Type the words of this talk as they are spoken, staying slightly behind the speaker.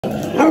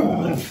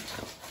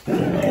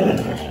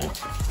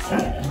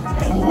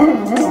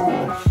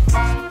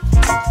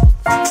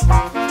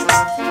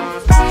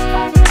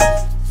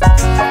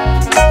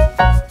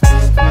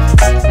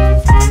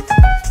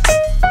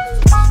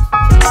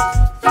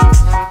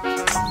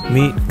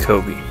Meet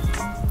Kobe.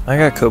 I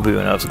got Kobe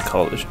when I was in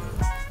college.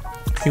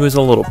 He was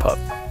a little pup.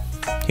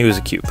 He was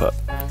a cute pup.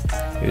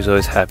 He was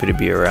always happy to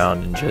be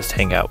around and just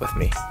hang out with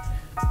me.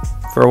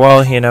 For a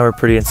while, he and I were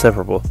pretty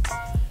inseparable.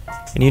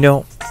 And you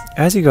know,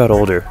 as he got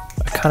older,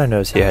 I kind of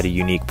noticed he had a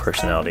unique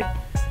personality.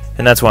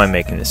 And that's why I'm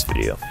making this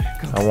video.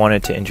 I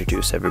wanted to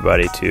introduce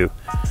everybody to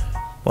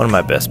one of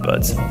my best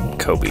buds,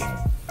 Kobe.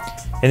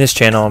 In this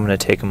channel, I'm going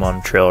to take him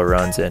on trail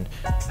runs and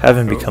have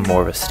him become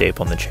more of a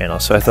staple in the channel,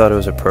 so I thought it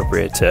was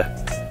appropriate to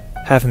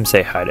have him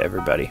say hi to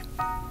everybody.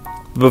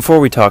 But before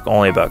we talk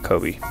only about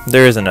Kobe,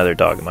 there is another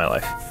dog in my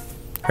life.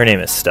 Her name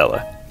is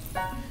Stella.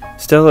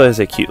 Stella is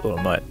a cute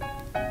little mutt.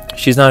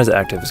 She's not as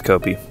active as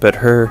Kobe, but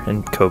her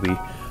and Kobe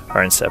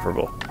are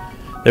inseparable.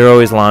 They're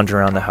always lounging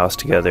around the house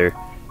together.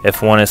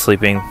 If one is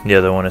sleeping, the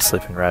other one is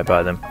sleeping right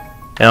by them.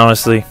 And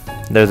honestly,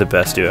 they're the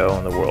best duo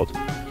in the world.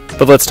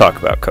 But let's talk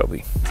about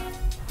Kobe.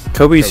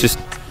 Kobe's just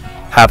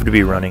happy to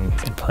be running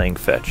and playing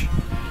fetch.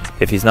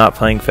 If he's not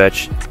playing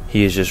fetch,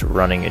 he is just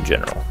running in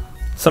general.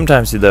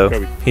 Sometimes, though,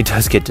 he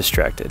does get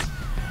distracted.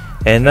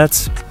 And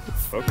that's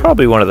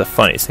probably one of the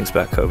funniest things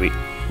about Kobe.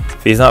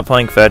 If he's not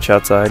playing fetch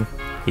outside,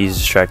 he's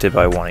distracted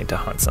by wanting to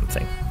hunt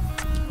something.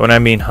 When I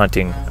mean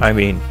hunting, I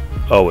mean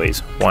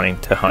always wanting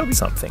to hunt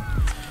something.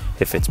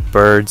 If it's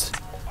birds,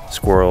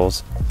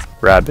 squirrels,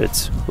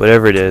 rabbits,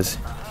 whatever it is,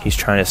 he's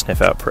trying to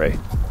sniff out prey.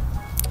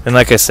 And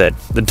like I said,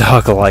 the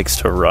dog likes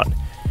to run.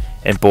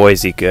 And boy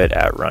is he good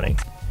at running.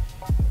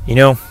 You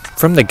know,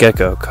 from the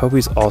get-go,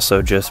 Kobe's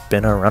also just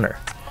been a runner.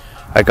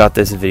 I got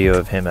this video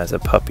of him as a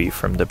puppy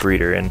from the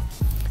breeder, and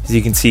as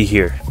you can see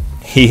here,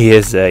 he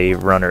is a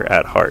runner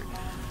at heart,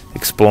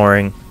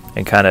 exploring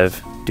and kind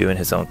of doing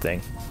his own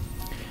thing.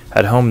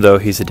 At home, though,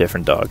 he's a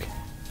different dog.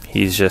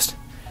 He's just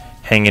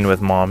hanging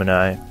with mom and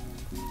I,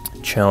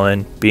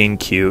 chilling, being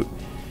cute,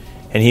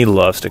 and he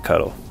loves to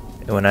cuddle.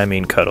 And when I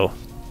mean cuddle,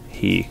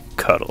 he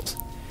cuddles.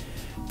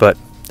 But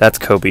that's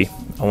Kobe.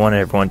 I want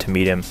everyone to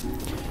meet him.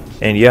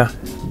 And yeah,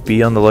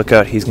 be on the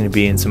lookout. He's going to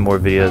be in some more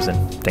videos,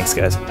 and thanks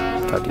guys.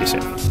 Talk to you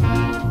soon.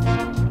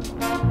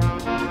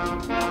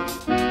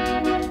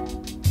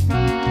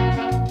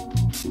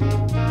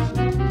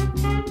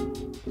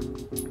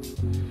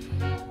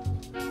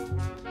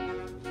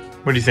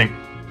 What do you think?